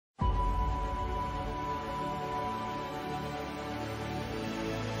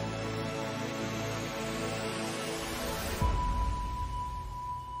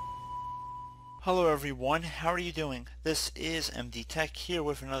Hello everyone, how are you doing? This is MD Tech here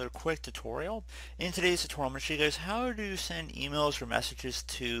with another quick tutorial. In today's tutorial, I'm going to show you guys how to send emails or messages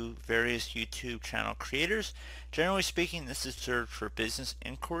to various YouTube channel creators. Generally speaking, this is reserved for business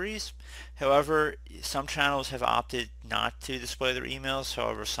inquiries. However, some channels have opted not to display their emails,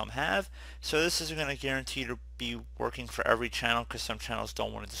 however some have. So this isn't going to guarantee to be working for every channel because some channels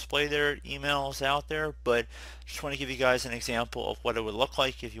don't want to display their emails out there, but just want to give you guys an example of what it would look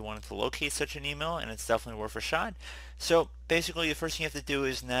like if you wanted to locate such an email, and it's definitely worth a shot. So basically the first thing you have to do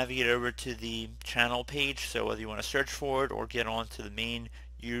is navigate over to the channel page, so whether you want to search for it or get onto the main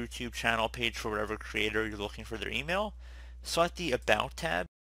YouTube channel page for whatever creator you're looking for their email. Select the About tab,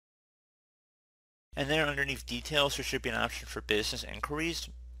 and then underneath Details there should be an option for Business Inquiries.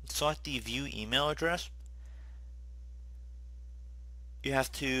 Select the View Email Address. You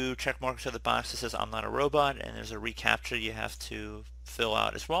have to check mark to the box that says I'm not a robot, and there's a reCAPTCHA you have to fill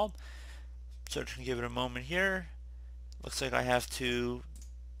out as well. So just give it a moment here. Looks like I have to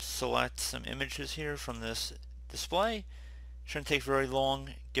select some images here from this display. Shouldn't take very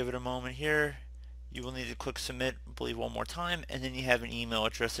long. Give it a moment here. You will need to click submit, I believe, one more time, and then you have an email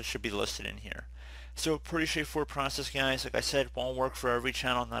address that should be listed in here. So pretty straightforward process, guys. Like I said, it won't work for every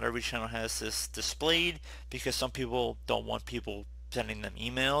channel. Not every channel has this displayed because some people don't want people sending them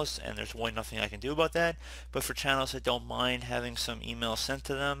emails, and there's really nothing I can do about that. But for channels that don't mind having some emails sent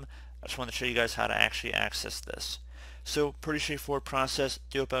to them, I just want to show you guys how to actually access this. So pretty straightforward process.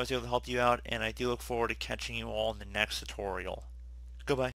 Do hope I was able to help you out, and I do look forward to catching you all in the next tutorial. Goodbye.